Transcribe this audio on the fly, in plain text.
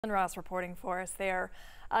Ross reporting for us there.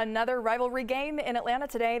 Another rivalry game in Atlanta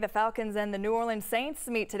today. The Falcons and the New Orleans Saints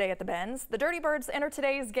meet today at the Benz. The Dirty Birds enter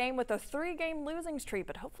today's game with a 3-game losing streak,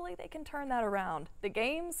 but hopefully they can turn that around. The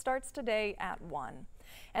game starts today at 1.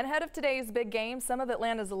 And ahead of today's big game, some of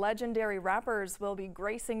Atlanta's legendary rappers will be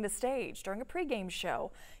gracing the stage during a pregame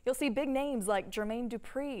show. You'll see big names like Jermaine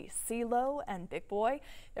Dupri, CeeLo, and Big Boy.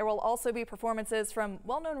 There will also be performances from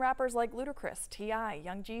well-known rappers like Ludacris, T.I.,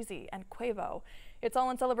 Young Jeezy, and Quavo. It's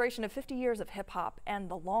all in celebration of 50 years of hip-hop and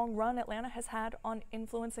the long run Atlanta has had on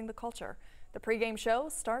influencing the culture. The pregame show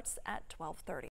starts at 12:30.